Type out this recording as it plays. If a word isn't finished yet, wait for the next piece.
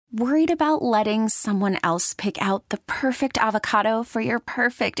Worried about letting someone else pick out the perfect avocado for your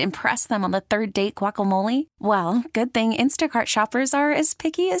perfect impress them on the third date guacamole? Well, good thing Instacart shoppers are as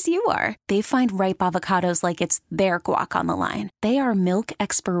picky as you are. They find ripe avocados like it's their guac on the line. They are milk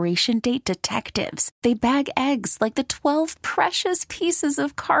expiration date detectives. They bag eggs like the 12 precious pieces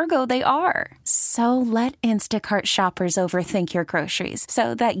of cargo they are. So let Instacart shoppers overthink your groceries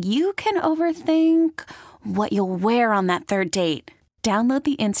so that you can overthink what you'll wear on that third date. Download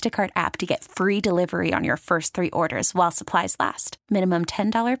the Instacart app to get free delivery on your first 3 orders while supplies last. Minimum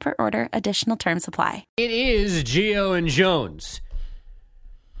 $10 per order. Additional terms apply. It is Gio and Jones.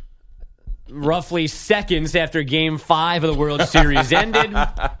 Roughly seconds after Game 5 of the World Series ended.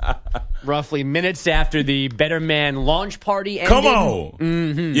 Roughly minutes after the Better Man launch party ended. Come on.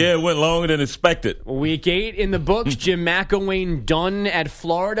 Mm-hmm. Yeah, it went longer than expected. Week 8 in the books. Jim McElwain done at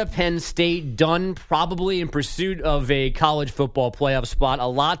Florida. Penn State done probably in pursuit of a college football playoff spot. A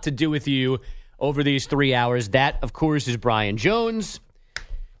lot to do with you over these 3 hours. That, of course, is Brian Jones.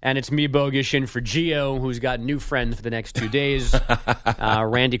 And it's me, Bogish, in for Gio, who's got new friends for the next 2 days.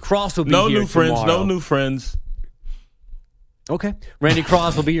 Randy Cross will be here tomorrow. No new friends. Okay. Randy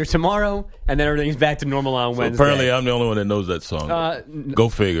Cross will be here tomorrow, and then everything's back to normal on Wednesday. Apparently, I'm the only one that knows that song. Go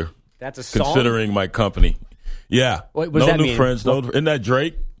figure. That's a song? Considering my company. Yeah. What does that new mean? Friends. No, isn't that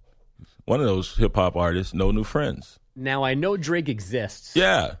Drake? One of those hip-hop artists. No new friends. Now, I know Drake exists.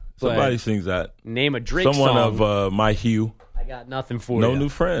 Yeah. Somebody sings that. Name a Drake song. Someone of my hue. I got nothing for you. No new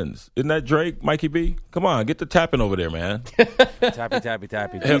friends. Isn't that Drake, Mikey B? Come on, get the tapping over there, man. Tappy.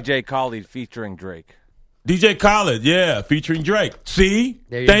 DJ Khaled featuring Drake. DJ Khaled, yeah, featuring Drake. See?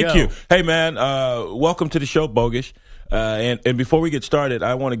 Thank you. Hey, man, welcome to the show, Bogish. And before we get started,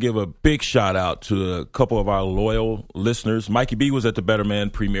 I want to give a big shout-out to a couple of our loyal listeners. Mikey B was at the Better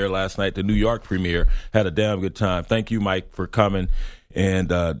Man premiere last night, the New York premiere. Had a damn good time. Thank you, Mike, for coming. And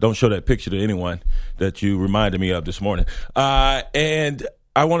don't show that picture to anyone that you reminded me of this morning. And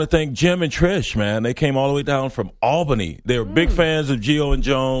I want to thank Jim and Trish, man. They came all the way down from Albany. They're big fans of Gio and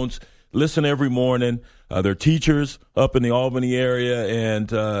Jones, listen every morning. They're teachers up in the Albany area, and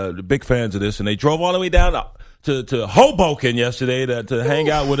they're big fans of this. And they drove all the way down to Hoboken yesterday to hang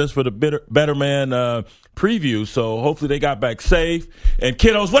out with us for the Better Man preview. So hopefully they got back safe. And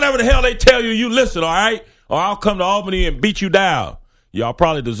kiddos, whatever the hell they tell you, you listen, all right? Or I'll come to Albany and beat you down. Y'all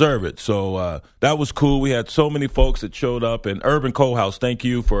probably deserve it. So that was cool. We had so many folks that showed up. And Urban Coalhouse, thank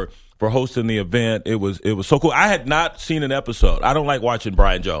you for hosting the event. It was so cool. I had not seen an episode. I don't like watching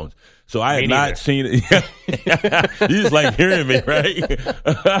Brian Jones. So I had not seen it. You just like hearing me, right?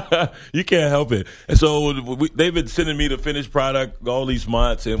 You can't help it. And so they've been sending me the finished product all these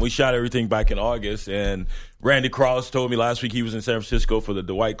months, and we shot everything back in August. And Randy Cross told me last week he was in San Francisco for the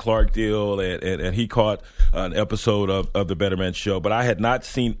Dwight Clark deal, and he caught an episode of the Better Man Show. But I had not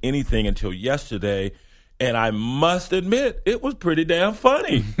seen anything until yesterday, and I must admit, it was pretty damn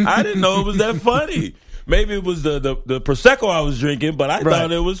funny. I didn't know it was that funny. Maybe it was the Prosecco I was drinking, but I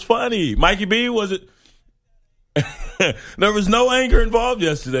thought it was funny. Mikey B, was it? There was no anger involved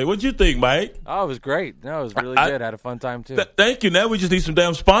yesterday. What'd you think, Mike? Oh, it was great. No, it was really good. I had a fun time, too. Thank you. Now we just need some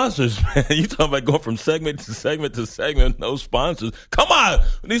damn sponsors, man. You talking about going from segment to segment to segment, no sponsors. Come on.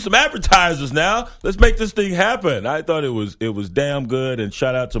 We need some advertisers now. Let's make this thing happen. I thought it was damn good, and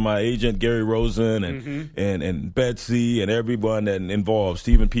shout out to my agent, Gary Rosen, and Betsy, and everyone that involved,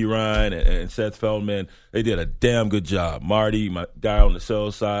 Stephen P. Ryan and Seth Feldman. They did a damn good job. Marty, my guy on the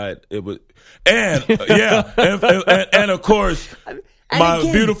sales side, it was, and of course, my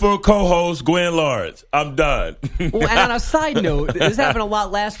beautiful co-host Gwen Lawrence. I'm done. Well, and on a side note, this happened a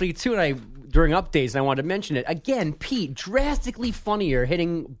lot last week too, and during updates, and I wanted to mention it again. Pete, drastically funnier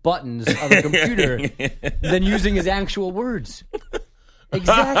hitting buttons of a computer than using his actual words.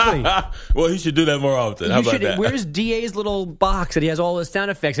 Exactly. Well, he should do that more often. How about that? Where's DA's little box that he has all his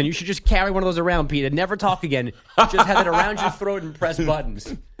sound effects, and you should just carry one of those around, Pete, and never talk again. Just have it around your throat and press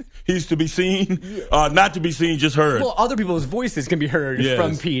buttons. He's to be seen, not to be seen, just heard. Well, other people's voices can be heard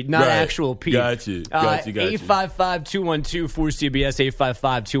from Pete, not actual Pete. Got you. 855-212-4CBS,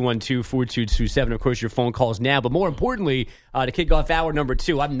 855-212-4227. Of course, your phone calls now. But more importantly, to kick off hour number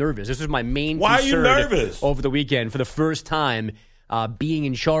 2, I'm nervous. This was my main concern. Why are you nervous? Over the weekend, for the first time, being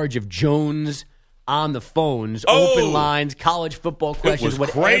in charge of Jones on the phones, open lines, college football questions,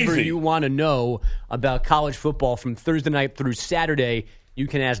 whatever you want to know about college football from Thursday night through Saturday. You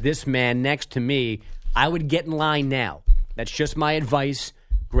can ask this man next to me. I would get in line now. That's just my advice.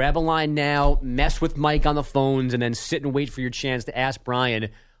 Grab a line now, mess with Mike on the phones, and then sit and wait for your chance to ask Brian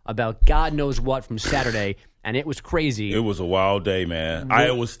about God knows what from Saturday. And it was crazy. It was a wild day, man.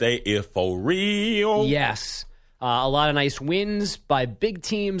 Iowa State, if for real. Yes. A lot of nice wins by big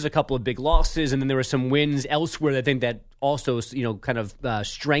teams, a couple of big losses, and then there were some wins elsewhere that I think that also, kind of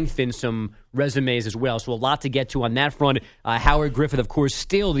strengthened some resumes as well. So a lot to get to on that front. Howard Griffith, of course,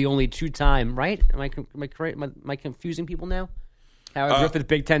 still the only two-time, right? Am I correct? Am I confusing people now? Howard Griffith,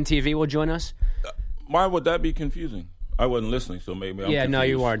 Big Ten TV, will join us. Why would that be confusing? I wasn't listening, so maybe I'm confused. No,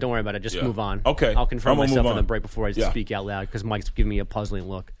 you aren't. Don't worry about it. Just move on. Okay. I'll confirm myself on the break before I speak out loud because Mike's giving me a puzzling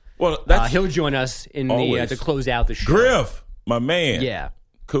look. Well, he'll join us in to close out the show. Griff, my man. Yeah.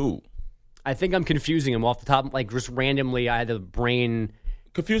 Cool. I think I'm confusing him off the top, like just randomly. I had the brain.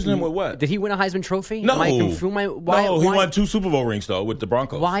 Confusing him with what? Did he win a Heisman Trophy? No. He won 2 Super Bowl rings, though, with the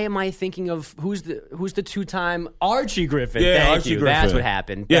Broncos. Why am I thinking of who's the two-time Archie Griffith? Yeah, Thank Archie you. Griffith. That's what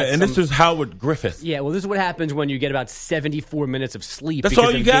happened. This is Howard Griffith. Yeah, well, this is what happens when you get about 74 minutes of sleep. That's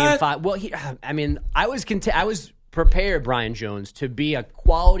all you got? Game 5. Well, I was prepared, Brian Jones, to be a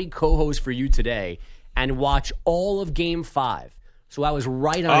quality co-host for you today and watch all of Game 5. So I was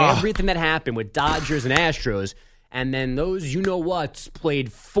right on everything that happened with Dodgers and Astros. And then those you-know-whats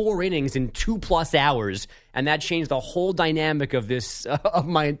played 4 innings in 2+ hours, and that changed the whole dynamic of this of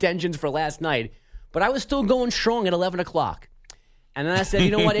my intentions for last night. But I was still going strong at 11 o'clock. And then I said,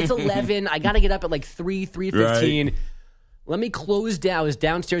 you know what, it's 11. I got to get up at like 3:15. Right. Let me close down. I was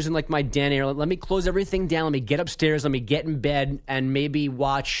downstairs in like my den area. Let me close everything down. Let me get upstairs. Let me get in bed and maybe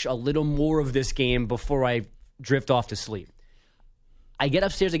watch a little more of this game before I drift off to sleep. I get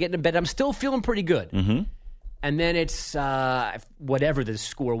upstairs. I get into bed. I'm still feeling pretty good. Mm-hmm. And then it's whatever the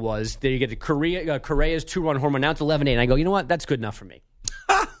score was. There you get the Correa's 2-run home run. Now it's 11-8. And I go, you know what? That's good enough for me.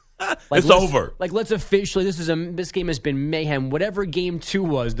 It's over. Let's officially. This game has been mayhem. Whatever game 2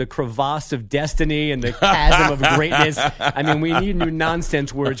 was, the crevasse of destiny and the chasm of greatness. I mean, we need new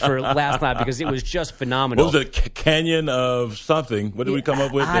nonsense words for last night because it was just phenomenal. What was it? Canyon of something? What did we come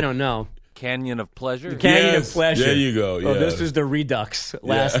up with? I don't know. Canyon of Pleasure? Canyon of Pleasure. There you go. Well, this is the Redux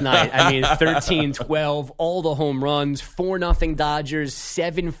last night. I mean, 13-12, all the home runs, 4-0 Dodgers,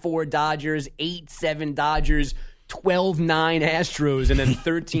 7-4 Dodgers, 8-7 Dodgers, 12-9 Astros, and then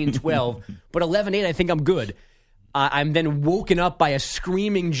 13-12. But 11-8, I think I'm good. I'm then woken up by a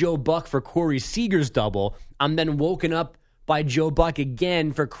screaming Joe Buck for Corey Seager's double. I'm then woken up by Joe Buck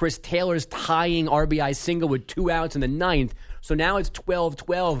again for Chris Taylor's tying RBI single with 2 outs in the 9th. So now it's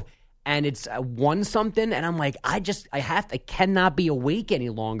 12-12. And it's 1-something, and I'm like, I cannot be awake any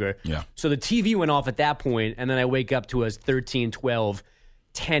longer. Yeah. So the TV went off at that point, and then I wake up to a 13-12,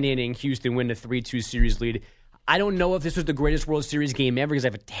 10-inning Houston win the 3-2 series lead. I don't know if this was the greatest World Series game ever because I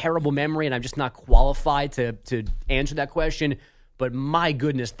have a terrible memory, and I'm just not qualified to answer that question. But my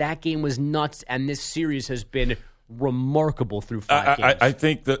goodness, that game was nuts, and this series has been remarkable through 5 games. I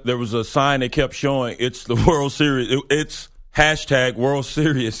think that there was a sign they kept showing. It's the World Series. It's hashtag World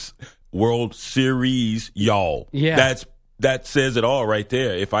Series, y'all. Yeah. That says it all right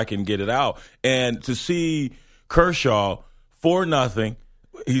there, if I can get it out. And to see Kershaw 4-0,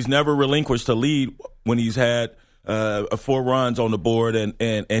 he's never relinquished a lead when he's had 4 runs on the board,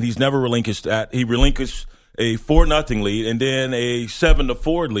 and he's never relinquished that. He relinquished a 4-0 lead and then a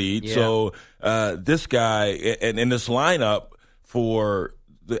 7-4 lead. Yeah. So this guy and in this lineup for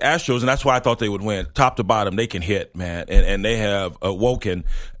the Astros, and that's why I thought they would win. Top to bottom, they can hit, man, and they have awoken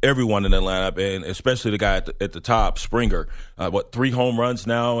everyone in the lineup, and especially the guy at the top, Springer. 3 home runs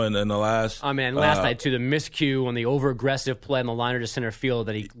now in the last? Oh, man, last night, too, the miscue on the over-aggressive play on the liner to center field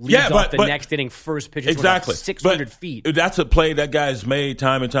that he leads off the next inning first pitch. Exactly. 600 feet. That's a play that guy's made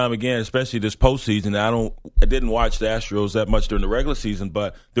time and time again, especially this postseason. I didn't watch the Astros that much during the regular season,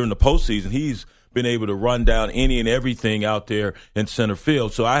 but during the postseason, he's been able to run down any and everything out there in center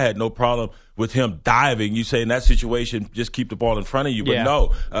field. So I had no problem with him diving. You say in that situation, just keep the ball in front of you. But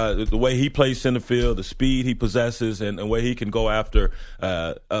no, the way he plays center field, the speed he possesses, and the way he can go after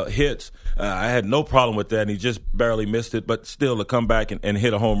hits, I had no problem with that. And he just barely missed it. But still, to come back and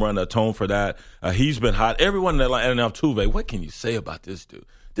hit a home run, atone for that. He's been hot. Everyone in that line, and Altuve, what can you say about this dude?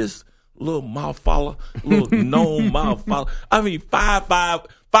 This little mouth follower, little known mouth follower. I mean, 5'5",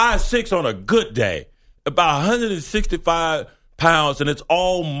 5'6" on a good day, about 165 pounds, and it's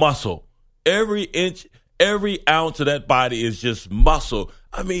all muscle. Every inch, every ounce of that body is just muscle.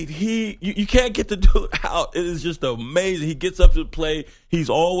 I mean, you can't get the dude out. It is just amazing. He gets up to the plate. He's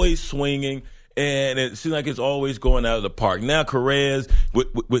always swinging, and it seems like it's always going out of the park. Now Correa's,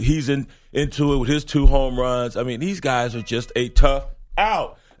 he's into it with his 2 home runs. I mean, these guys are just a tough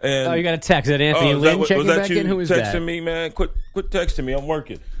out. And, you got a text. Is that Anthony Lynn checking back in? Who is that? Texting me, man. Quit texting me. I'm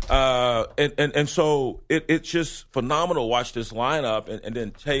working. And so it's just phenomenal to watch this lineup, and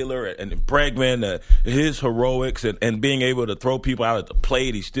then Taylor and Bregman, his heroics, and being able to throw people out at the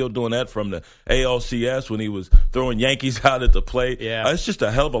plate. He's still doing that from the ALCS when he was throwing Yankees out at the plate. Yeah. It's just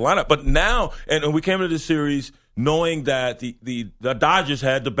a hell of a lineup. But now, and we came into this series knowing that the Dodgers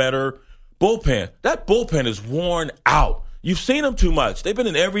had the better bullpen. That bullpen is worn out. You've seen them too much. They've been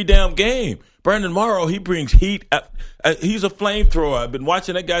in every damn game. Brandon Morrow, he brings heat. He's a flamethrower. I've been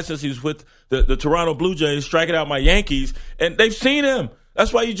watching that guy since he was with the Toronto Blue Jays, striking out my Yankees, and they've seen him.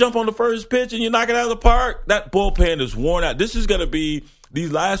 That's why you jump on the first pitch and you knock it out of the park. That bullpen is worn out. This is going to be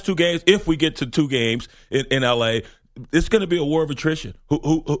these last 2 games, if we get to 2 games in L.A., it's going to be a war of attrition.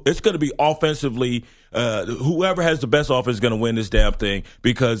 It's going to be offensively. Whoever has the best offense is going to win this damn thing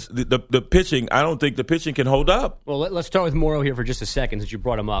because the pitching. I don't think the pitching can hold up. Well, let's start with Morrow here for just a second, since you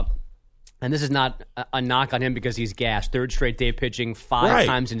brought him up. And this is not a knock on him because he's gassed. 3rd straight day pitching, 5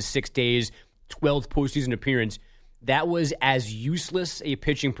 times in 6 days, 12th postseason appearance. That was as useless a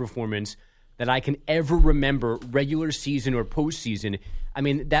pitching performance that I can ever remember, regular season or postseason. I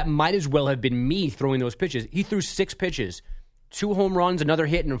mean, that might as well have been me throwing those pitches. He threw 6 pitches, 2 home runs, another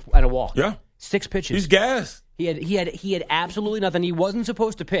hit, and a walk. Yeah, 6 pitches. He's gassed. He had absolutely nothing. He wasn't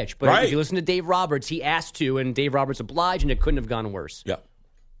supposed to pitch, but if you listen to Dave Roberts, he asked to, and Dave Roberts obliged, and it couldn't have gone worse. Yeah.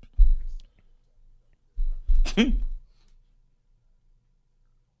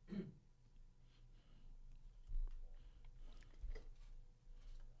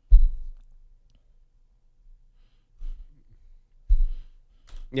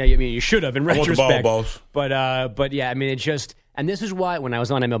 Yeah, I mean, you should have in retrospect. I want the ball, boss. But yeah, I mean, it's just, and this is why when I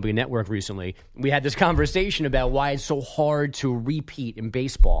was on MLB Network recently, we had this conversation about why it's so hard to repeat in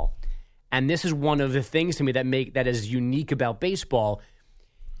baseball, and this is one of the things to me that is unique about baseball.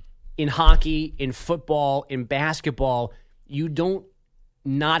 In hockey, in football, in basketball, you don't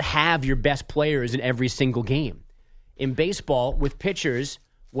not have your best players in every single game. In baseball, with pitchers,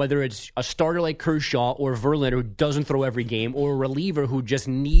 whether it's a starter like Kershaw or Verlander who doesn't throw every game or a reliever who just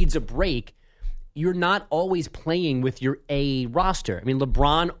needs a break, you're not always playing with your A roster. I mean,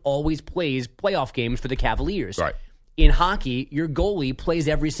 LeBron always plays playoff games for the Cavaliers. Right. In hockey, your goalie plays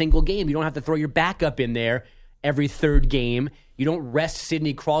every single game. You don't have to throw your backup in there every 3rd game. You don't rest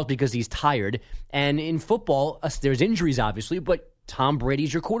Sidney Crosby because he's tired. And in football, there's injuries, obviously, but Tom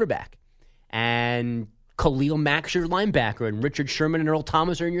Brady's your quarterback. And Khalil Mack's your linebacker, and Richard Sherman and Earl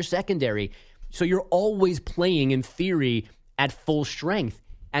Thomas are in your secondary. So you're always playing, in theory, at full strength.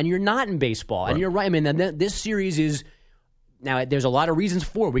 And you're not in baseball. Right. And you're right. I mean, this series is... Now, there's a lot of reasons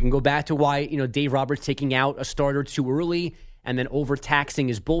for it. We can go back to why, Dave Roberts taking out a starter too early and then overtaxing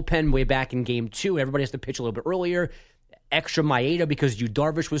his bullpen way back in Game 2. Everybody has to pitch a little bit earlier. Extra Maeda because Yu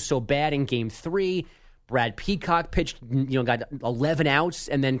Darvish was so bad in Game 3. Brad Peacock pitched, got 11 outs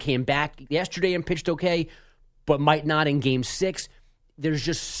and then came back yesterday and pitched okay, but might not in Game 6. There's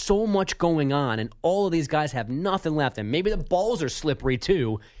just so much going on, and all of these guys have nothing left. And maybe the balls are slippery,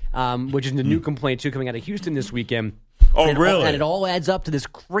 too, which is the new complaint, too, coming out of Houston this weekend. Oh, really? And it all adds up to this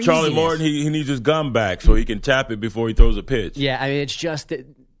craziness. Charlie Morton, he needs his gun back so he can tap it before he throws a pitch. Yeah, I mean, it's just that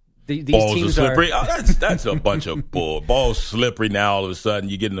these balls teams are slippery. That's a bunch of bull. Balls slippery now. All of a sudden,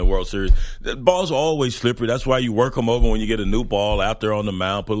 you get in the World Series. The balls are always slippery. That's why you work them over when you get a new ball out there on the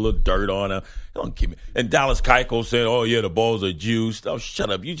mound. Put a little dirt on them. Don't give me. And Dallas Keuchel said, "Oh yeah, the balls are juiced." Oh, shut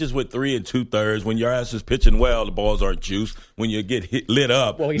up! You just went 3 2/3. When your ass is pitching well, the balls aren't juiced. When you get lit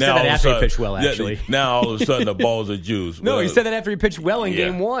up, well, he said that after he pitched well. Actually, now all of a sudden the balls are juiced. No, he said that after he pitched well in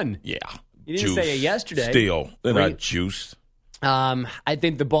Game 1. Yeah, he didn't say it yesterday. Still, they're not juiced. I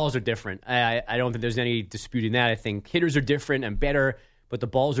think the balls are different. I don't think there's any disputing that. I think hitters are different and better, but the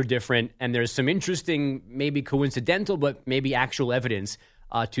balls are different. And there's some interesting, maybe coincidental, but maybe actual evidence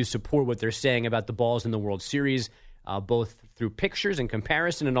to support what they're saying about the balls in the World Series, both through pictures and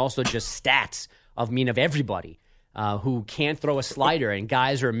comparison and also just stats of everybody who can't throw a slider, and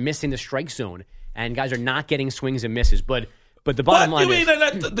guys are missing the strike zone, and guys are not getting swings and misses. But the bottom line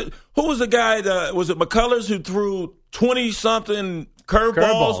is... who was the guy, was it McCullers who threw 20-something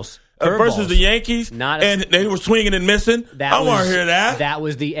curveballs versus the Yankees? And they were swinging and missing? I want to hear that. That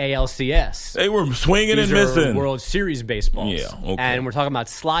was the ALCS. They were swinging and missing. World Series baseballs. Yeah, okay. And we're talking about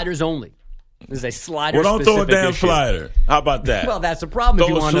sliders only. This is a slider. Well, don't throw a damn slider. How about that? Well, that's a problem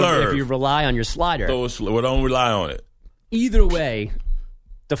if you rely on your slider. Well, don't rely on it. Either way,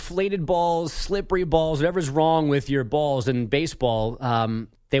 deflated balls, slippery balls, whatever's wrong with your balls in baseball,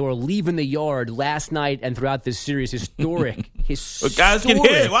 they were leaving the yard last night and throughout this series. Historic. Guys get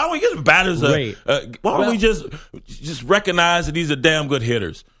hit. Why don't we get batters? Why don't we just recognize that these are damn good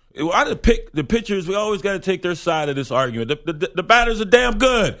hitters? I didn't pick the pitchers. We always got to take their side of this argument. The batters are damn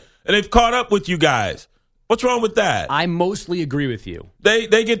good, and they've caught up with you guys. What's wrong with that? I mostly agree with you. They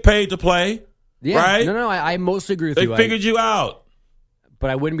get paid to play, right? No, I mostly agree with you. They figured you out. But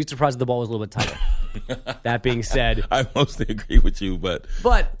I wouldn't be surprised if the ball was a little bit tighter. That being said, I mostly agree with you, but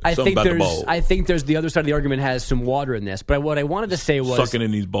I think there's the other side of the argument has some water in this. But what I wanted to say was sucking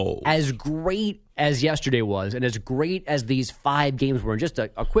in these bowls. As great as yesterday was, and as great as these 5 games were, and just a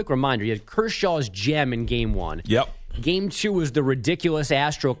quick reminder: you had Kershaw's gem in Game 1. Yep. Game 2 was the ridiculous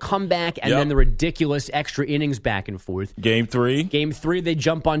Astro comeback, and then the ridiculous extra innings back and forth. Game 3, they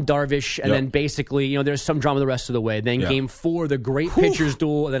jump on Darvish, and then basically, there's some drama the rest of the way. Then Game 4, the great pitchers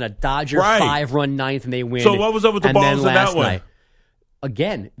duel, and then a Dodger 5-run ninth, and they win. So what was up with the balls in that one?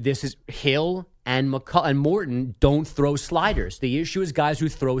 Again, this is Hill and Morton don't throw sliders. The issue is guys who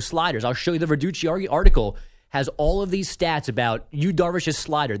throw sliders. I'll show you the Verducci article has all of these stats about Yu Darvish's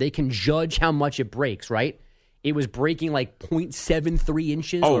slider. They can judge how much it breaks, right? It was breaking like 0.73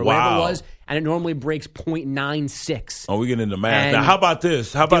 inches or whatever it was, and it normally breaks 0.96. Oh, we get into math. Now, how about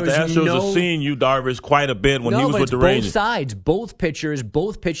this? How about the Astros have seen Yu Darvish quite a bit when he was with the Rangers? Both sides, both pitchers,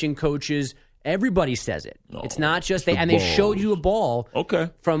 both pitching coaches, everybody says it. It's not just they showed you a ball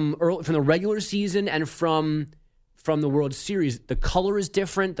from the regular season and from the World Series. The color is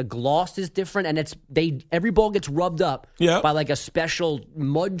different, the gloss is different, and every ball gets rubbed up by like a special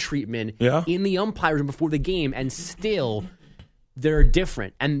mud treatment in the umpire room before the game, and still they're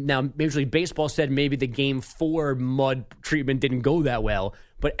different. And now Major League Baseball said maybe the Game 4 mud treatment didn't go that well,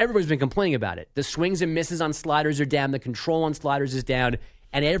 but everybody's been complaining about it. The swings and misses on sliders are down, the control on sliders is down,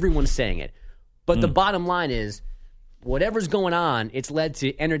 and everyone's saying it. But the bottom line is, whatever's going on, it's led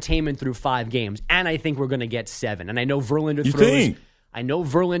to entertainment through 5 games, and I think we're going to get 7. And I know Verlander throws. I know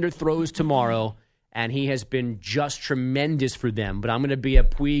Verlander throws tomorrow, and he has been just tremendous for them. But I'm going to be a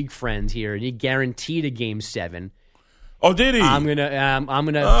Puig friend here, and he guaranteed a Game 7. Oh, did he? I'm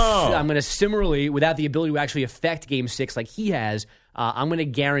gonna similarly, without the ability to actually affect Game 6 like he has, I'm going to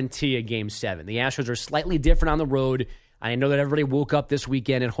guarantee a Game 7. The Astros are slightly different on the road. I know that everybody woke up this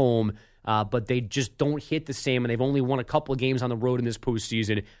weekend at home. But they just don't hit the same, and they've only won a couple of games on the road in this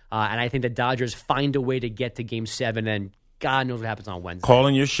postseason. And I think the Dodgers find a way to get to Game 7, and God knows what happens on Wednesday.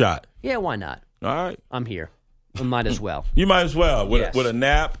 Calling your shot. Yeah, why not? All right. I'm here. I might as well. You might as well with a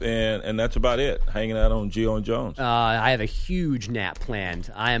nap, and that's about it. Hanging out on Gio and Jones. I have a huge nap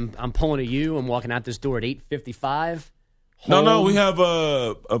planned. I'm pulling a U. I'm walking out this door at 8:55. No, we have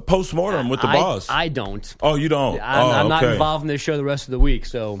a postmortem with the boss. I don't. Oh, you don't? I'm not involved in this show the rest of the week.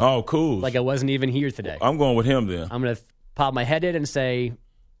 So. Oh, cool. Like I wasn't even here today. I'm going with him then. I'm going to pop my head in and say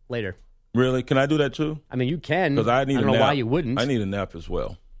later. Really? Can I do that too? I mean, you can. Because I don't know why you wouldn't. I need a nap as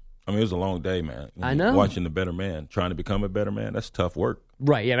well. I mean, it was a long day, man. I know. Watching the better man, trying to become a better man, that's tough work.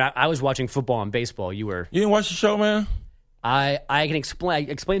 Right, yeah. I was watching football and baseball. You didn't watch the show, man? I can explain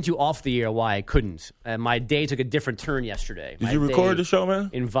to you off the air why I couldn't. My day took a different turn yesterday. Did you record the show, man?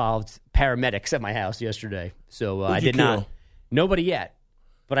 Involved paramedics at my house yesterday. So I did not. Nobody yet.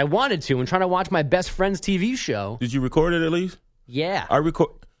 But I wanted to. I'm trying to watch my best friend's TV show. Did you record it at least? Yeah.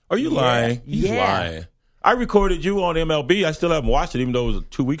 Are you lying? He's lying. I recorded you on MLB. I still haven't watched it, even though it was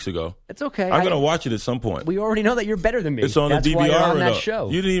 2 weeks ago. It's okay. I'm going to watch it at some point. We already know that you're better than me. It's on the DVR. Why you're on that show.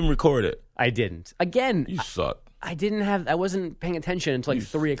 You didn't even record it. I didn't. Again. You suck. I wasn't paying attention until like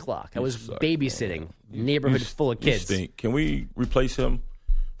 3 o'clock. I was babysitting. Neighborhood full of kids. You stink. Can we replace him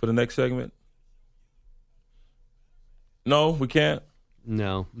for the next segment? No, we can't?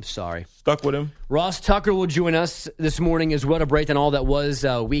 No, I'm sorry. Stuck with him? Ross Tucker will join us this morning as well to break down all that was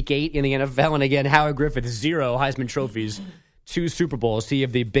Week 8 in the NFL. And again, Howard Griffith, 0 Heisman trophies, 2 Super Bowls. He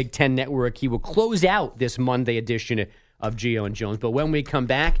of the Big Ten Network. He will close out this Monday edition of Gio and Jones. But when we come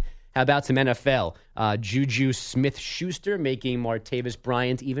back, how about some NFL? Juju Smith-Schuster making Martavis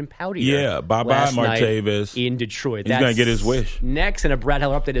Bryant even poutier. Yeah, bye-bye, Martavis. In Detroit. He's going to get his wish. Next, and a Brad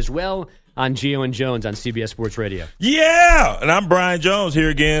Heller update as well on Gio and Jones on CBS Sports Radio. Yeah! And I'm Brian Jones here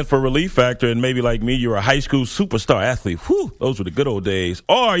again for Relief Factor. And maybe like me, you're a high school superstar athlete. Whew, those were the good old days.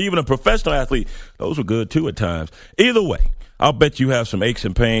 Or even a professional athlete. Those were good, too, at times. Either way, I'll bet you have some aches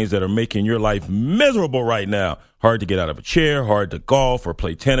and pains that are making your life miserable right now. Hard to get out of a chair, hard to golf or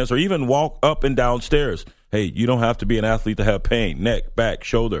play tennis or even walk up and down stairs. Hey, you don't have to be an athlete to have pain. Neck, back,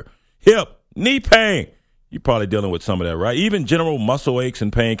 shoulder, hip, knee pain. You're probably dealing with some of that, right? Even general muscle aches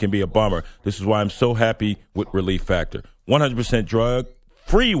and pain can be a bummer. This is why I'm so happy with Relief Factor. 100%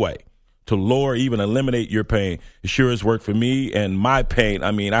 drug-free way to lower, even eliminate your pain. It sure has worked for me and my pain.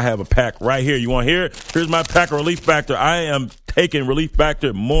 I mean, I have a pack right here. You want to hear it? Here's my pack of Relief Factor. I am taking Relief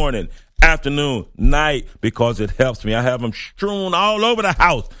Factor morning, afternoon, night, because it helps me. I have them strewn all over the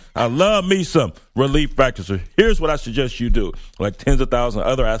house. I love me some Relief Factor. So here's what I suggest you do. Like tens of thousands of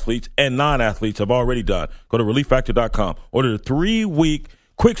other athletes and non-athletes have already done. Go to ReliefFactor.com. Order the 3-week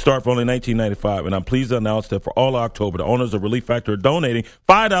quick start for only $19.95. And I'm pleased to announce that for all of October, the owners of Relief Factor are donating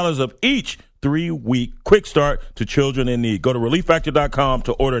 $5 of each 3-week quick start to children in need. Go to ReliefFactor.com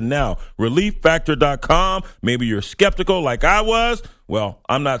to order now. ReliefFactor.com. Maybe you're skeptical like I was. Well,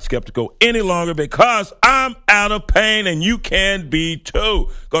 I'm not skeptical any longer because I'm out of pain and you can be too.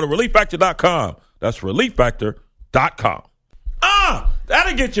 Go to ReliefFactor.com. That's ReliefFactor.com.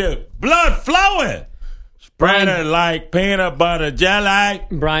 That'll get your blood flowing. Spread it like peanut butter jelly.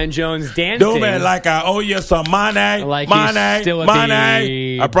 Brian Jones dancing. Do it like I owe you some money. Like money, still at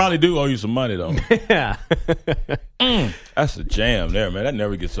money. I probably do owe you some money, though. Yeah. That's a jam there, man. That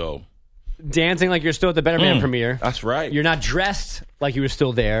never gets old. Dancing like you're still at the Better Man premiere. That's right. You're not dressed like you were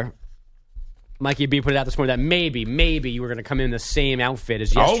still there. Mikey B put it out this morning that maybe you were going to come in the same outfit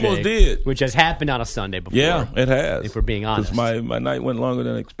as yesterday. I almost did. Which has happened on a Sunday before. Yeah, it has. If we're being honest. My night went longer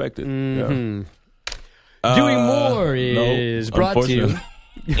than expected. Mm-hmm. Yeah. Doing More is brought to you.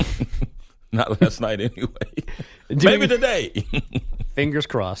 Not last night anyway. Maybe today. Fingers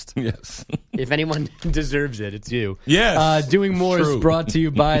crossed. Yes. If anyone deserves it, it's you. Yes. Doing More true. is brought to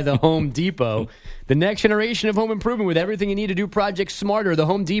you by the Home Depot. The next generation of home improvement with everything you need to do projects smarter. The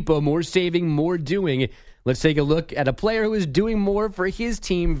Home Depot, more saving, more doing. Let's take a look at a player who is doing more for his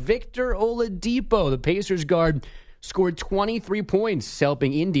team, Victor Oladipo. The Pacers guard scored 23 points,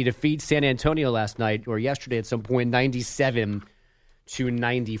 helping Indy defeat San Antonio last night, or yesterday at some point, 97-94.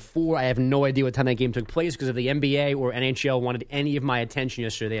 I have no idea what time that game took place because if the NBA or NHL wanted any of my attention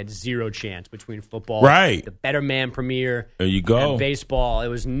yesterday, they had zero chance between football, right, the Better Man premiere, there you go, and baseball. It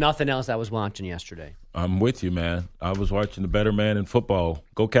was nothing else I was watching yesterday. I'm with you, man. I was watching the Better Man in football.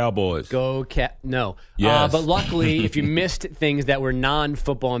 Go Cowboys. Go No. Yes. But luckily, if you missed things that were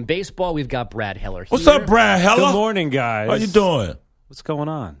non-football and baseball, we've got Brad Heller here. What's up, Brad Heller? Good morning, guys. How you doing? What's going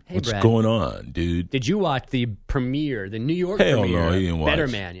on? Hey, What's Brad. going on, dude? Did you watch the premiere, the New York Hell premiere no, he didn't of watch. Better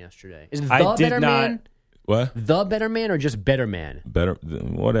Man yesterday? Is I the did Better not. Man What? the Better Man or just Better Man? Better,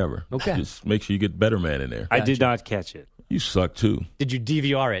 whatever. Okay. Just make sure you get Better Man in there. I did not catch it. You suck, too. Did you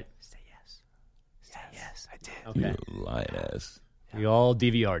DVR it? Say yes. Say yes, I did. Okay. You lying ass. We all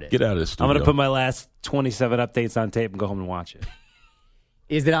DVR'd it. Get out of the studio. I'm going to put my last 27 updates on tape and go home and watch it.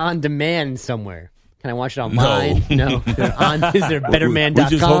 Is it on demand somewhere? Can I watch it online? No. Is there betterman.com? We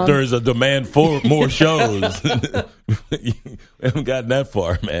just hope there is a demand for more shows. We haven't gotten that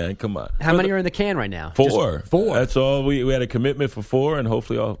far, man. Come on. How many are in the can right now? 4. Just 4. That's all. We had a commitment for 4, and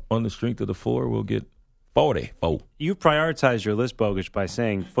hopefully on the strength of the 4, we'll get 40. You prioritized your list, Bogish, by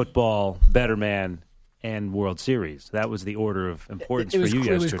saying football, Better Man, and World Series. That was the order of importance for you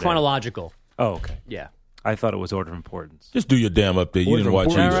yesterday. It was chronological. Oh, okay. Yeah. I thought it was order of importance. Just do your damn update. You didn't watch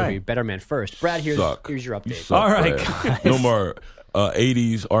All either. right. Better Man first. Brad, here's your update. You suck, All right, Brad. guys. No more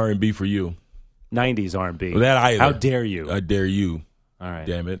 80s R&B for you. 90s R&B. That either. How dare you? I dare you. All right.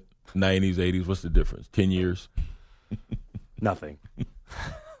 Damn it. 90s, 80s. What's the difference? 10 years? Nothing.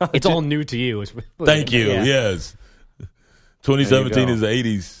 It's all new to you. Thank you. Yeah. Yes. 2017 go. is the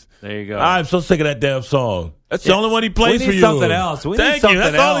 80s. There you go. I'm so sick of that damn song. That's the only one he plays We for need you. something else. We need Thank you. something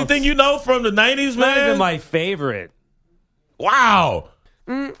That's the only else. thing you know from the 90s, Not man. even my favorite. Wow.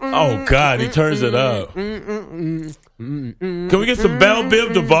 Oh, God. He turns it up. Can we get some Belle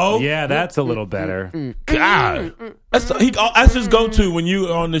Biv DeVoe? Yeah, that's a little better. God. That's his go-to when you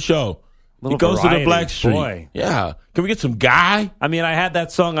are on the show. Little He goes to the variety. Black Street. Boy. Yeah. Can we get some Guy? I mean, I had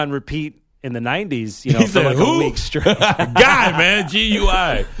that song on repeat in the 90s, you know, He for said, like who? a week straight. Guy, man.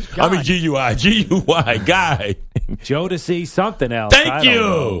 G-U-I. I mean, G-U-I. G-U-Y. Guy. Jodeci, something else. I Thank don't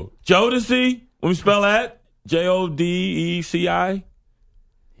know. you. Jodeci. Let me spell that. Jodeci.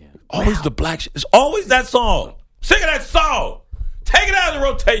 Yeah. Always the black shit. It's always that song. Sick of that song. Take it out of the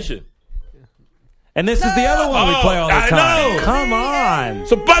rotation. And this is the other one we play all the I time. know. Come on.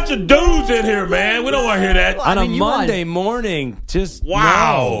 It's a bunch of dudes in here, man. We don't want to hear that. On a you Monday morning, just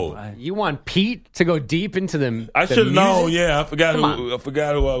Wow. no. You want Pete to go deep into the I the should have known. music? Yeah, I forgot Come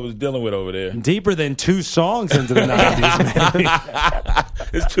who I was dealing with over there. Deeper than 2 songs into the 90s, maybe.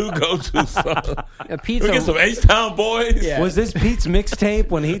 It's 2 go-to songs. Yeah, Pete's We get some H-Town boys. Yeah. Was this Pete's mixtape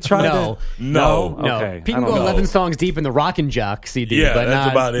when he tried No. to? No. No, Okay. Pete I can don't go know. 11 songs deep in the Rockin' Jock CD. Yeah, but that's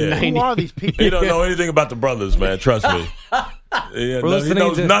not about it. 90. Who are these people? He don't know anything about the brothers, man. Trust me. He listening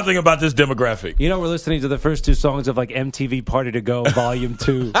knows to- nothing about this demographic. You know, we're listening to the first 2 songs of like MTV Party to Go Volume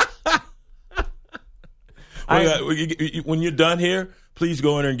 2. When you're done here, please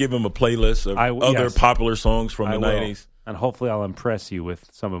go in there and give him a playlist of other yes. popular songs from I the will. 90s. And hopefully I'll impress you with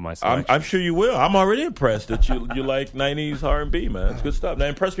some of my selections. I'm sure you will. I'm already impressed that you like 90s R&B, man. It's good stuff. Now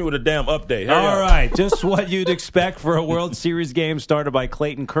impress me with a damn update. All right, just what you'd expect for a World Series game started by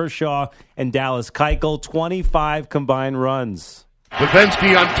Clayton Kershaw and Dallas Keuchel. 25 combined runs.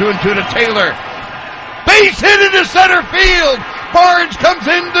 Pavelski on 2-2 to Taylor. Base hit into center field. Barnes comes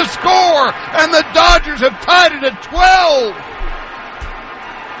in to score, and the Dodgers have tied it at 12.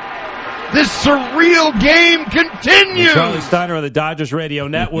 This surreal game continues. And Charlie Steiner on the Dodgers radio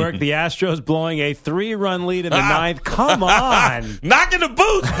network. The Astros blowing a 3-run lead in the ninth. Come on. Knocking the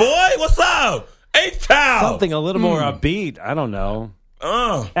boots, boy. What's up? H-Town. Something a little more upbeat. I don't know.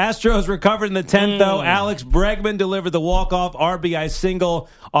 Astros recovered in the 10th, though. Alex Bregman delivered the walk-off RBI single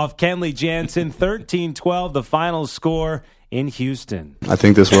off Kenley Jansen. 13-12, the final score in Houston. I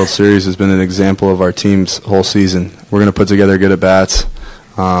think this World Series has been an example of our team's whole season. We're going to put together good at-bats.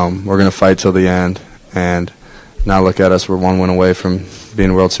 We're going to fight till the end, and now look at us. We're one win away from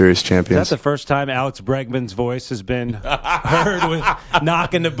being World Series champions. Is that the first time Alex Bregman's voice has been heard with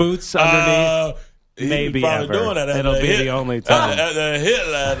knocking the boots underneath? Maybe ever. It'll be the only time. No,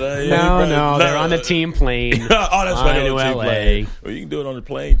 they're on the team plane. That's right, to LA. LA. Well, you can do it on the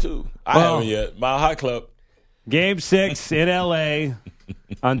plane, too. I haven't yet. Mile High Club. Game 6 in L.A.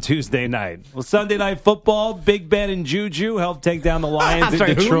 on Tuesday night. Well, Sunday Night Football, Big Ben and Juju helped take down the Lions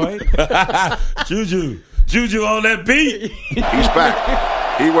in Detroit. Juju on that beat. He's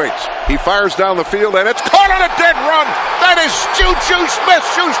back. He waits. He fires down the field, and it's caught on a dead run. That is Juju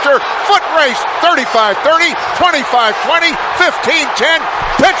Smith-Schuster. Foot race. 35-30, 25-20, 15-10.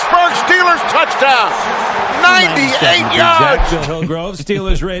 Pittsburgh Steelers touchdown. 98 yards. Bill Hillgrove,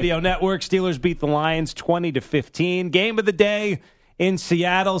 Steelers Radio Network. Steelers beat the Lions 20-15. Game of the day in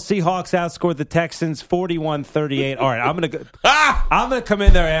Seattle. Seahawks outscored the Texans 41-38. All right, I'm gonna come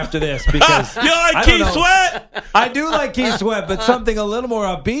in there after this because you like Keith Sweat? I do like Keith Sweat, but something a little more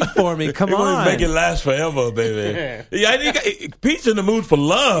upbeat for me. Come on, make it last forever, baby. Yeah, Pete's in the mood for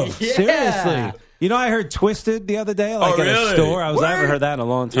love. Yeah. Seriously. You know, I heard Twisted the other day, at a store. I haven't heard that in a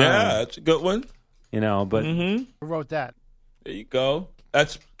long time. Yeah, that's a good one. You know, but who wrote that? There you go.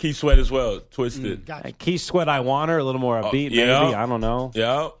 That's Keith Sweat as well. Twisted. Gotcha. Keith Sweat, I Want Her, a little more upbeat, maybe. I don't know.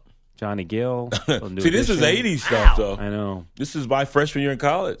 Yeah. Johnny Gill. See, this is 80s stuff, though. I know. This is my freshman year in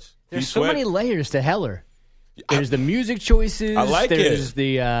college. There's so many layers to Heller. There's the music choices. I like there's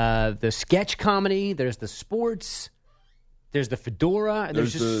the sketch comedy. There's the sports. There's the fedora.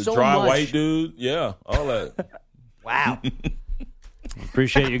 There's just the so dry much. white dude. Yeah, all that. Wow.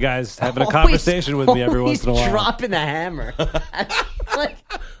 Appreciate you guys having a conversation with me every once in a while. Dropping the hammer.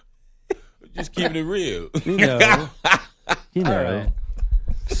 Just keeping it real. You know. Right.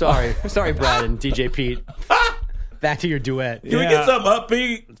 Sorry, Brad and DJ Pete. Back to your duet. Can we get some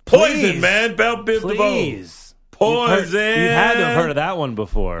upbeat? Poison, man. Bell Biv DeVoe. Please. Poison. You've had to have heard of that one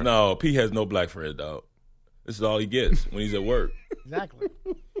before. No, Pete has no black friend, dog. This is all he gets when he's at work. Exactly.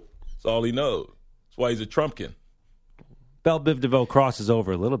 That's all he knows. That's why he's a Trumpkin. Bell Biv DeVoe crosses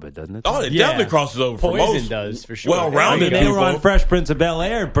over a little bit, doesn't it? Oh, it definitely crosses over for Poison most. does, for sure. Well-rounded They people. were on Fresh Prince of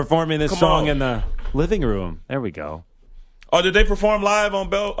Bel-Air performing this song on. in the living room. There we go. Oh, did they perform live on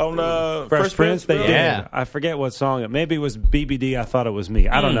Fresh Prince? They did. Yeah. I forget what song. Maybe it was BBD. I thought it was me.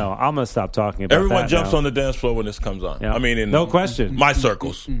 I don't know. I'm going to stop talking about Everyone that jumps now. on the dance floor when this comes on. Yeah. I mean, no question. my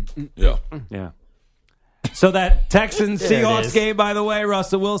circles. Yeah. Yeah. So that Texans There it Seahawks is. game, by the way,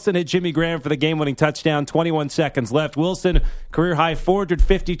 Russell Wilson hit Jimmy Graham for the game-winning touchdown. 21 seconds left. Wilson, career-high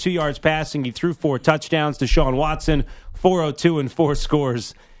 452 yards passing. He threw 4 touchdowns. Deshaun Watson, 402 and 4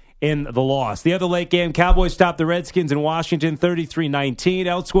 scores in the loss. The other late game, Cowboys topped the Redskins in Washington 33-19.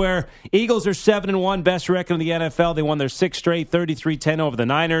 Elsewhere, Eagles are 7-1, best record in the NFL. They won their 6th straight, 33-10 over the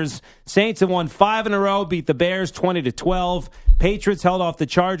Niners. Saints have won 5 in a row, beat the Bears 20-12. Patriots held off the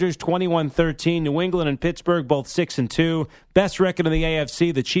Chargers 21-13. New England and Pittsburgh both 6-2. Best record in the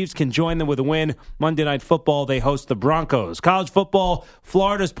AFC. The Chiefs can join them with a win. Monday Night Football, they host the Broncos. College football,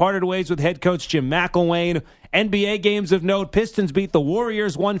 Florida's parted ways with head coach Jim McElwain. NBA games of note, Pistons beat the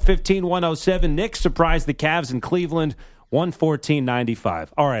Warriors 115-107. Knicks surprised the Cavs in Cleveland 114-95.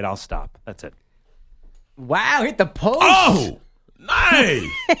 All right, I'll stop. That's it. Wow, hit the post. Oh, nice.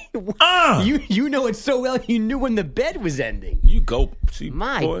 You know it so well. You knew when the bed was ending. You go. See,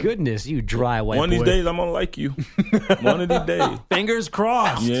 My boy. goodness, you dry white One of boy. these days, I'm going to like you. One of these days. Fingers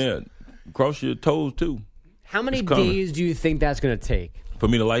crossed. Yeah. Cross your toes, too. How many It's coming. days do you think that's going to take? For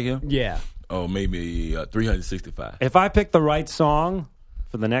me to like him? Yeah. Oh, maybe 365. If I pick the right song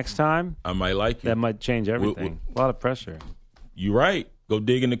for the next time, I might like you. that might change everything. A lot of pressure. You right. Go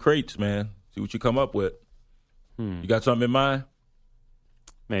dig in the crates, man. See what you come up with. You got something in mind?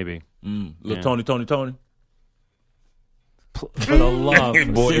 Maybe. Little Yeah. Tony. For the love.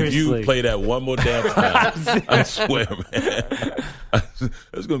 Boy, seriously. if you play that one more damn time, I swear, man.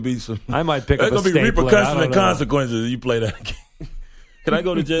 There's going to be some. I might pick up a There's going to be stapler. repercussions and consequences if you play that game. Can I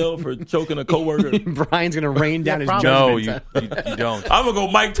go to jail for choking a coworker? Brian's going to rain down his No, judgment. you don't. I'm going to go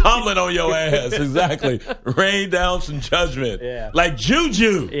Mike Tomlin on your ass. Exactly. Rain down some judgment. Yeah. Like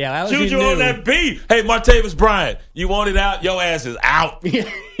Juju. Yeah, that was Juju new. on that beat. Hey, Martavis Bryant, you want it out? Your ass is out.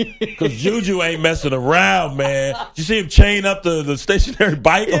 Because Juju ain't messing around, man. You see him chain up the stationary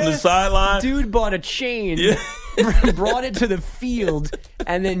bike on the sideline? Dude bought a chain, Yeah. brought it to the field,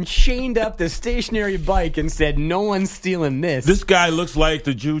 and then chained up the stationary bike and said, "No one's stealing this." This guy looks like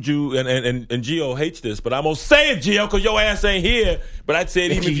the Juju, and Gio hates this, but I'm going to say it, Gio, because your ass ain't here. But I'd say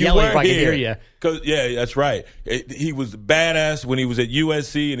it even if you yell it, weren't if I can here. hear you. Cause, yeah, that's right. He was badass when he was at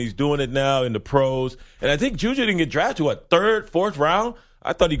USC, and he's doing it now in the pros. And I think Juju didn't get drafted to what, 3rd, 4th round?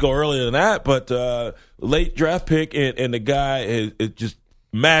 I thought he'd go earlier than that, but late draft pick, and the guy is just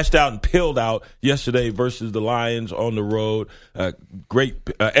mashed out and peeled out yesterday versus the Lions on the road. Great,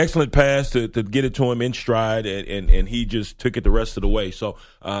 excellent pass to get it to him in stride, and he just took it the rest of the way. So,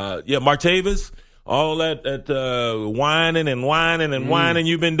 Martavis, all that whining and whining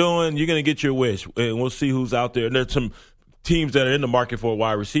you've been doing, you're going to get your wish, and we'll see who's out there. And there's some teams that are in the market for a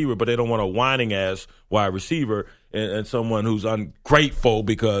wide receiver, but they don't want a whining-ass wide receiver and someone who's ungrateful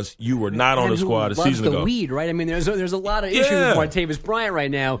because you were not on the squad a season ago. The weed, right? I mean, there's a lot of issues with Martavis Bryant right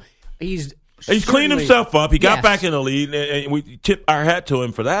now. He's cleaned himself up. He got Yes. back in the lead, and we tip our hat to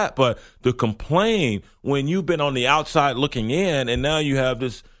him for that. But to complain when you've been on the outside looking in, and now you have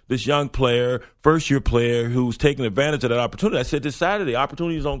this young player, first-year player, who's taking advantage of that opportunity. I said this Saturday,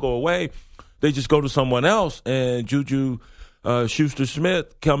 opportunities don't go away. They just go to someone else, and Juju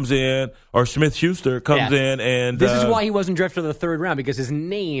Schuster-Smith comes in, or Smith-Schuster comes in, and this is why he wasn't drafted to the 3rd round, because his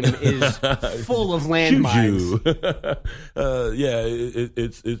name is full of landmines.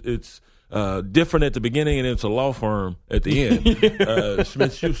 It's different at the beginning, and it's a law firm at the end.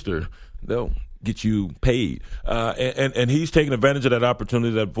 Smith-Schuster, they'll get you paid, and he's taking advantage of that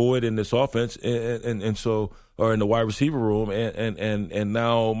opportunity, that void in this offense, and so, or in the wide receiver room, and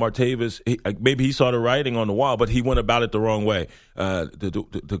now Martavis, maybe he saw the writing on the wall, but he went about it the wrong way.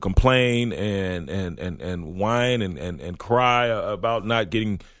 To complain and whine and cry about not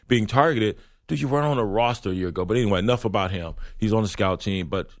being targeted. Dude, you weren't on a roster a year ago. But anyway, enough about him. He's on the scout team,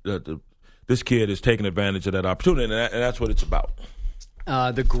 but this kid is taking advantage of that opportunity, and that's what it's about.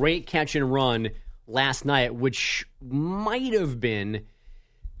 The great catch and run last night, which might have been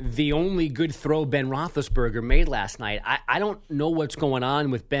the only good throw Ben Roethlisberger made last night. I don't know what's going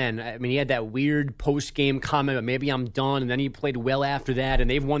on with Ben. I mean, he had that weird post-game comment, but maybe I'm done, and then he played well after that, and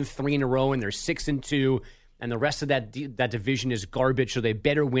they've won 3 in a row, and they're 6-2, and the rest of that division is garbage, so they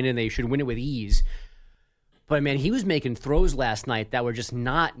better win, and they should win it with ease. But, man, he was making throws last night that were just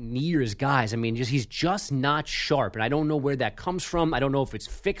not near his guys. I mean, he's just not sharp, and I don't know where that comes from. I don't know if it's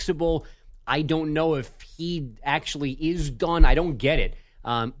fixable. I don't know if he actually is done. I don't get it.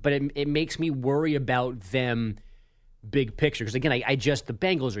 But it makes me worry about them big picture. Because, again, the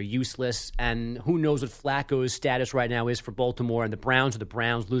Bengals are useless, and who knows what Flacco's status right now is for Baltimore. And the Browns are the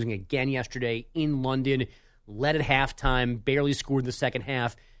Browns, losing again yesterday in London, led at halftime, barely scored in the second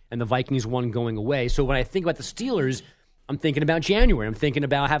half, and the Vikings won going away. So when I think about the Steelers, I'm thinking about January. I'm thinking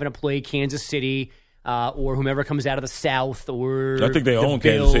about having to play Kansas City or whomever comes out of the South, or I think they own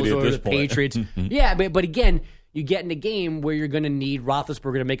Bills, Kansas City at this the point. Patriots. Yeah, but again, you get in a game where you're going to need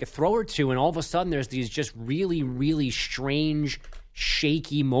Roethlisberger to make a throw or two, and all of a sudden there's these just really, really strange,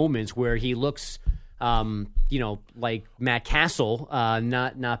 shaky moments where he looks, like Matt Castle,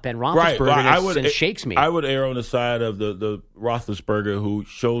 not Ben Roethlisberger. Right. Well, and shakes me. I would err on the side of the Roethlisberger who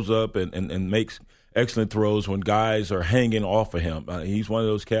shows up and makes excellent throws when guys are hanging off of him. He's one of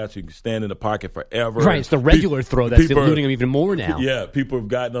those cats who can stand in the pocket forever. Right, it's the regular throw that's eluding him even more now. Yeah, people have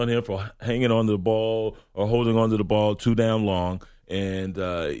gotten on him for hanging on to the ball or holding on to the ball too damn long. And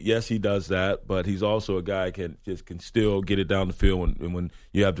yes, he does that, but he's also a guy can still get it down the field when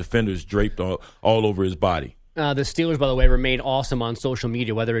you have defenders draped all over his body. The Steelers, by the way, remain awesome on social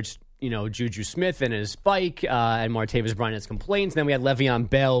media, whether it's Juju Smith and his spike and Martavis Bryant's complaints. Then we had Le'Veon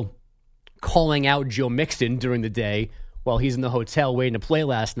Bell calling out Joe Mixon during the day while he's in the hotel waiting to play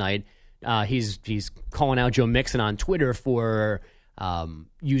last night. He's calling out Joe Mixon on Twitter for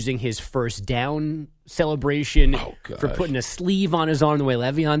using his first down celebration, for putting a sleeve on his arm the way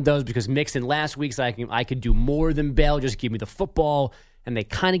Le'Veon does, because Mixon last week said I could do more than Bell, just give me the football. And they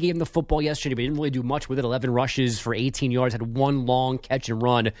kind of gave him the football yesterday, but he didn't really do much with it. 11 rushes for 18 yards, had one long catch and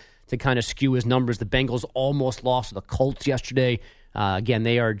run. to kind of skew his numbers. The Bengals almost lost to the Colts yesterday. Again,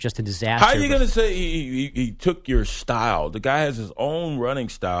 they are just a disaster. How are you going to say he took your style? The guy has his own running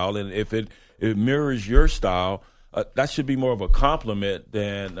style, and if it mirrors your style, that should be more of a compliment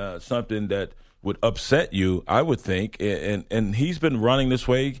than something that would upset you, I would think. And he's been running this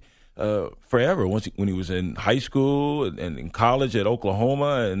way forever. When he was in high school and in college at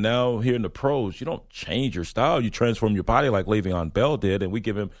Oklahoma, and now here in the pros, you don't change your style. You transform your body like Le'Veon Bell did, and we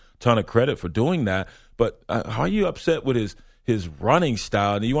give him a ton of credit for doing that. But how are you upset with his running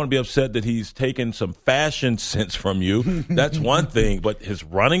style? And you want to be upset that he's taken some fashion sense from you. That's one thing. But his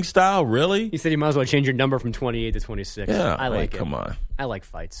running style, really? He said you might as well change your number from 28 to 26. Yeah, I like it. Come on. I like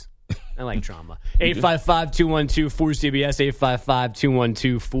fights. I like drama. 855-212-4CBS,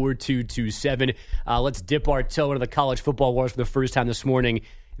 855-212-4227. Let's dip our toe into the college football wars for the first time this morning.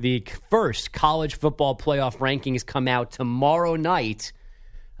 The first college football playoff rankings come out tomorrow night,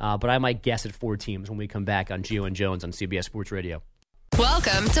 but I might guess at 4 teams when we come back on Gio and Jones on CBS Sports Radio.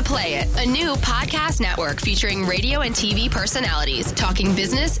 Welcome to Play It, a new podcast network featuring radio and TV personalities talking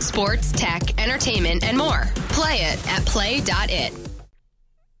business, sports, tech, entertainment, and more. Play it at play.it.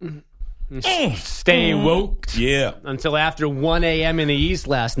 Stay woke. Yeah. Until after 1 a.m. in the East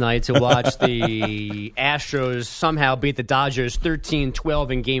last night to watch the Astros somehow beat the Dodgers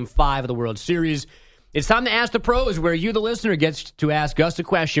 13-12 in Game 5 of the World Series. It's time to Ask the Pros, where you, the listener, gets to ask us a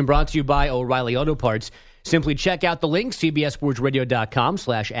question brought to you by O'Reilly Auto Parts. Simply check out the link,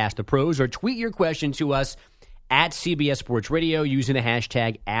 cbssportsradio.com/askthepros, or tweet your question to us at CBS Sports Radio using the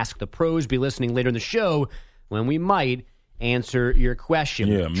hashtag AskThePros. Be listening later in the show when we might answer your question.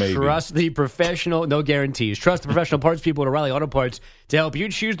 Yeah, maybe. Trust the professional, no guarantees. Trust the professional parts people at O'Reilly Auto Parts to help you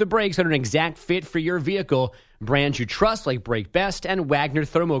choose the brakes that are an exact fit for your vehicle. Brands you trust like Brake Best and Wagner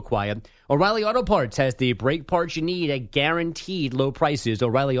Thermoquiet. O'Reilly Auto Parts has the brake parts you need at guaranteed low prices.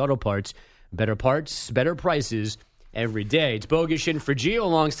 O'Reilly Auto Parts, better parts, better prices every day. It's Bogusch in for Gio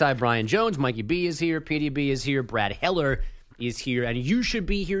alongside Brian Jones. Mikey B is here. PDB is here. Brad Heller is here. And you should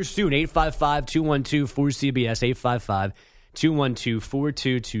be here soon. 855-212-4CBS,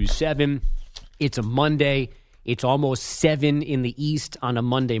 855-212-4227. It's a Monday. It's almost 7 in the East on a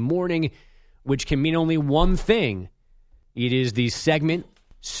Monday morning, which can mean only one thing. It is the segment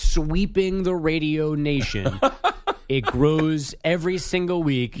sweeping the radio nation. It grows every single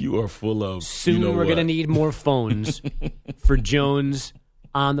week. You are full of... Soon we're going to need more phones for Jones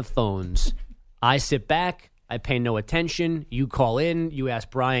on the phones. I sit back. I pay no attention. You call in. You ask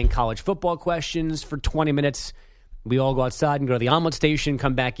Brian college football questions for 20 minutes. We all go outside and go to the omelet station,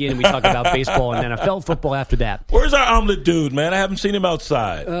 come back in, and we talk about baseball and NFL football after that. Where's our omelet dude, man? I haven't seen him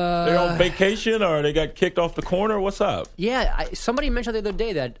outside. They're on vacation, or they got kicked off the corner? What's up? Yeah, somebody mentioned the other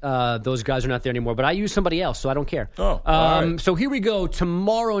day that those guys are not there anymore, but I use somebody else, so I don't care. Oh, all right. So here we go.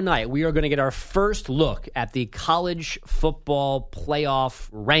 Tomorrow night, we are going to get our first look at the college football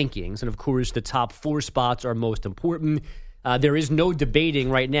playoff rankings. And, of course, the top 4 spots are most important. There is no debating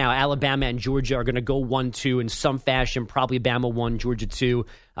right now. Alabama and Georgia are going to go 1-2 in some fashion. Probably Bama 1, Georgia 2.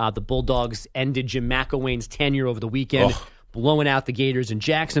 The Bulldogs ended Jim McElwain's tenure over the weekend, blowing out the Gators in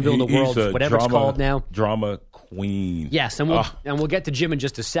Jacksonville, the world's whatever it's called now. Drama queen. Yes, and we'll get to Jim in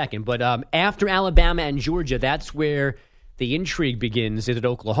just a second. But after Alabama and Georgia, that's where the intrigue begins. Is it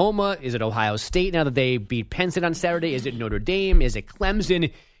Oklahoma? Is it Ohio State now that they beat Penn State on Saturday? Is it Notre Dame? Is it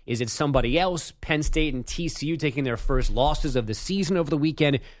Clemson? Is it somebody else? Penn State and TCU taking their first losses of the season over the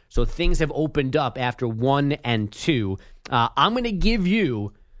weekend. So things have opened up after 1 and 2. I'm going to give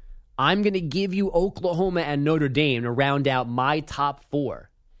you Oklahoma and Notre Dame to round out my top 4.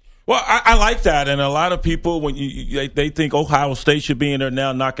 Well, I like that, and a lot of people, when they think Ohio State should be in there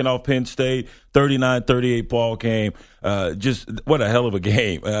now, knocking off Penn State, 39-38 ball game. Just what a hell of a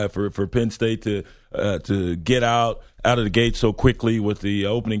game for Penn State to get out of the gate so quickly with the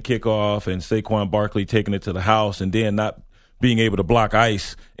opening kickoff and Saquon Barkley taking it to the house, and then not being able to block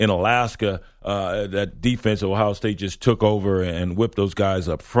ice in Alaska. That defense of Ohio State just took over and whipped those guys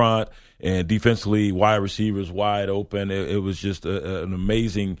up front, and defensively, wide receivers wide open. It was just an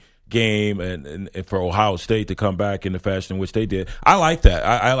amazing game, and for Ohio State to come back in the fashion in which they did. I like that.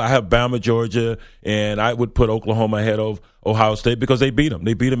 I have Bama, Georgia, and I would put Oklahoma ahead of Ohio State because they beat them.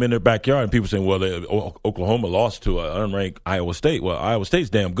 They beat them in their backyard, and people saying, well, Oklahoma lost to an unranked Iowa State. Well, Iowa State's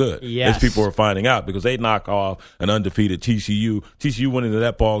damn good, yes, as people are finding out, because they knock off an undefeated TCU. TCU went into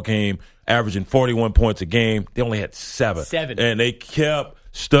that ball game averaging 41 points a game. They only had 7. And they kept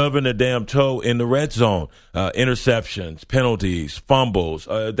stubbing their damn toe in the red zone. Interceptions, penalties, fumbles.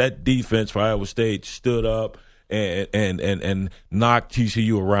 That defense for Iowa State stood up and knocked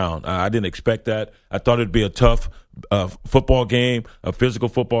TCU around. I didn't expect that. I thought it'd be a tough football game, a physical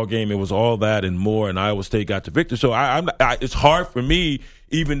football game. It was all that and more, and Iowa State got the victory. So it's hard for me,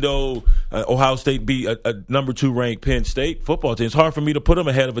 even though Ohio State beat a number 2 ranked Penn State football team, it's hard for me to put them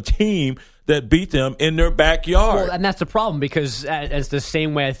ahead of a team that beat them in their backyard. Well, and that's the problem, because as the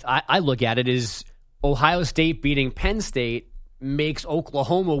same way I look at it is Ohio State beating Penn State makes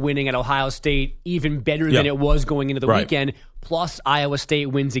Oklahoma winning at Ohio State even better than it was going into the weekend. Plus, Iowa State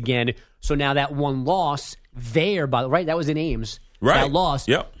wins again. So now that one loss there, that was in Ames. Right. That loss.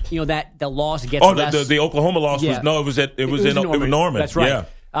 Yep. That the loss gets less. The Oklahoma loss was in Norman. That's right.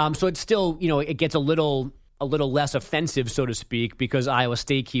 Yeah. So it's still, it gets a little less offensive, so to speak, because Iowa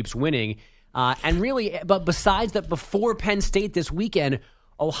State keeps winning. And really, but besides that, before Penn State this weekend,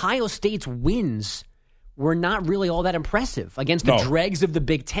 Ohio State's wins were not really all that impressive against the dregs of the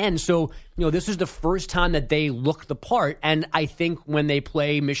Big Ten. So, this is the first time that they look the part. And I think when they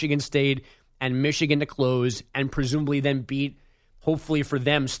play Michigan State and Michigan to close and presumably then beat, hopefully for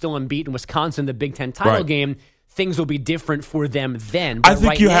them, still unbeaten Wisconsin, the Big Ten title game, things will be different for them then. But I think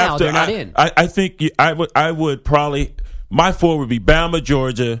right you now, have to. They're not in. I think I would probably, my 4 would be Bama,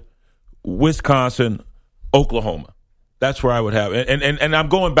 Georgia, Wisconsin, Oklahoma. That's where I would have it. And I'm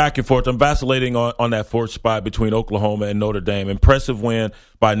going back and forth. I'm vacillating on that 4th spot between Oklahoma and Notre Dame. Impressive win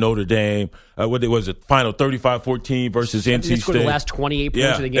by Notre Dame. What was it? Final 35-14 versus NC State. The last 28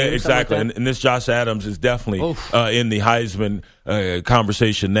 points of the game. Exactly. Like and this Josh Adams is definitely in the Heisman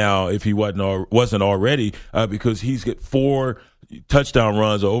conversation now, if he wasn't already, because he's got 4 touchdown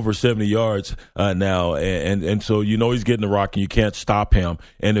runs of over 70 yards now. And so he's getting the rock and you can't stop him.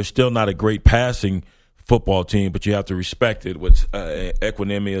 And there's still not a great passing football team, but you have to respect it with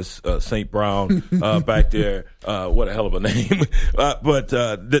Equanimous St. Brown back there. What a hell of a name. But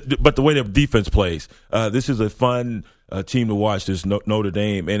the way their defense plays, this is a fun team to watch, this Notre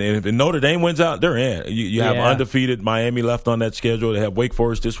Dame. And if Notre Dame wins out, they're in. You have undefeated Miami left on that schedule. They have Wake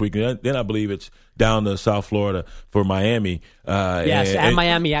Forest this week. Then I believe it's down to South Florida for Miami. At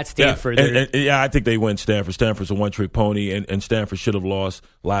Miami, at Stanford. I think they win Stanford. Stanford's a one-trick pony, and Stanford should have lost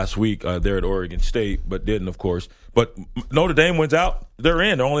last week there at Oregon State, but didn't, of course. But Notre Dame wins out, they're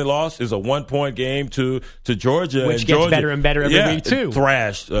in. The only loss is a 1-point game to Georgia. Which gets better and better every week, too.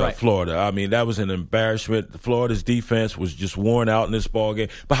 Thrashed Florida. I mean, that was an embarrassment. Florida's defense was just worn out in this ball game.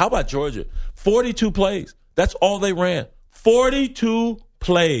 But how about Georgia? 42 plays. That's all they ran. 42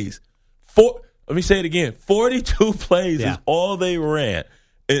 plays. Let me say it again. 42 plays is all they ran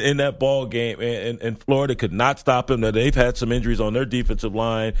in that ball game, and Florida could not stop them. Now, they've had some injuries on their defensive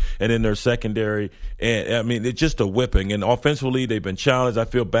line and in their secondary, and I mean, it's just a whipping. And offensively, they've been challenged. I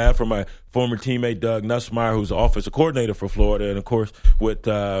feel bad for my former teammate Doug Nussmeier, who's the offensive coordinator for Florida, and of course with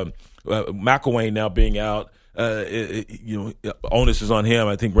McElwain now being out. Onus is on him.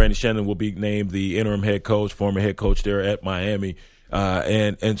 I think Randy Shannon will be named the interim head coach, former head coach there at Miami.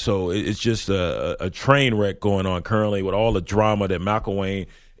 And so it's just a train wreck going on currently with all the drama that McElwain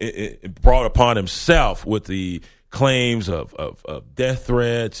brought upon himself with the claims of death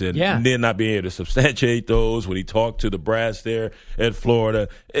threats and then not being able to substantiate those when he talked to the brass there at Florida,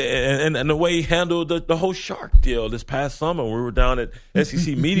 and the way he handled the whole shark deal this past summer when we were down at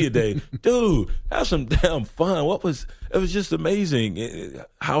SEC Media Day. Dude, have some damn fun. It was just amazing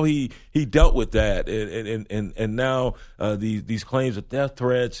how he dealt with that, and now these claims of death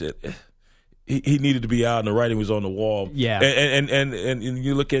threats. He needed to be out, and the writing was on the wall. Yeah, and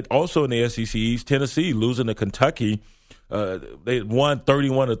you look at also in the SEC East, Tennessee losing to Kentucky. They won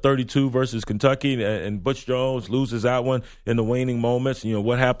 31-32 versus Kentucky, and Butch Jones loses that one in the waning moments.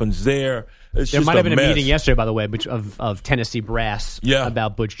 What happens there? There might have been a meeting yesterday, by the way, of Tennessee brass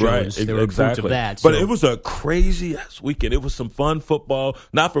about Butch Jones. Right, there were reports of that. But it was a crazy-ass weekend. It was some fun football,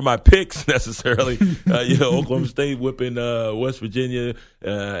 not for my picks necessarily. Oklahoma State whipping West Virginia,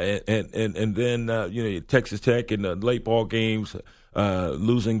 and then Texas Tech in the late ball games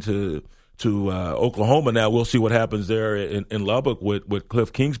losing to Oklahoma. Now we'll see what happens there in Lubbock with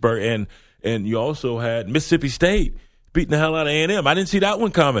Cliff Kingsbury, and you also had Mississippi State beating the hell out of A&M. I didn't see that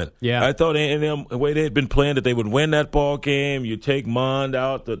one coming. Yeah, I thought A&M, the way they had been playing, that they would win that ball game. You take Mond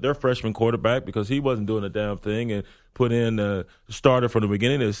out, their freshman quarterback, because he wasn't doing a damn thing, and put in a starter from the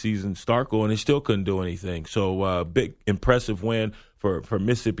beginning of the season, Starkle, and they still couldn't do anything. So big, impressive win for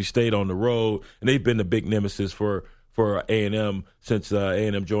Mississippi State on the road, and they've been the big nemesis for A&M since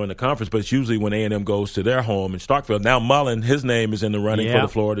A&M joined the conference, but it's usually when A&M goes to their home in Starkville. Now Mullen, his name is in the running for the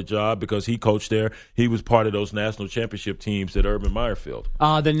Florida job because he coached there. He was part of those national championship teams at Urban Meyer Field.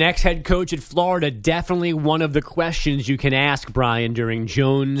 The next head coach at Florida, definitely one of the questions you can ask, Brian, during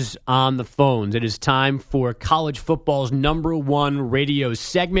Jones on the Phones. It is time for college football's #1 radio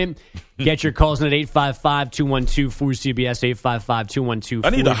segment. Get your calls in at 855-212-4CBS, 855-212-4227. I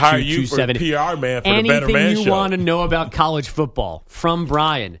need to hire you for a PR man for the Better Man Show. Anything you want to know about college football from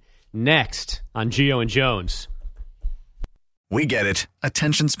Brian, next on Gio and Jones. We get it.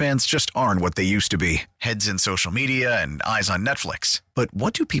 Attention spans just aren't what they used to be. Heads in social media and eyes on Netflix. But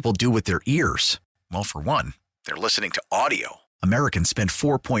what do people do with their ears? Well, for one, they're listening to audio. Americans spend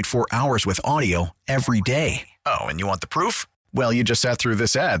 4.4 hours with audio every day. Oh, and you want the proof? Well, you just sat through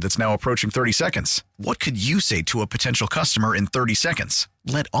this ad that's now approaching 30 seconds. What could you say to a potential customer in 30 seconds?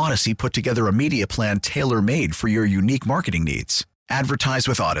 Let Odyssey put together a media plan tailor-made for your unique marketing needs. Advertise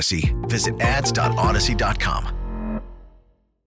with Odyssey. Visit ads.odyssey.com.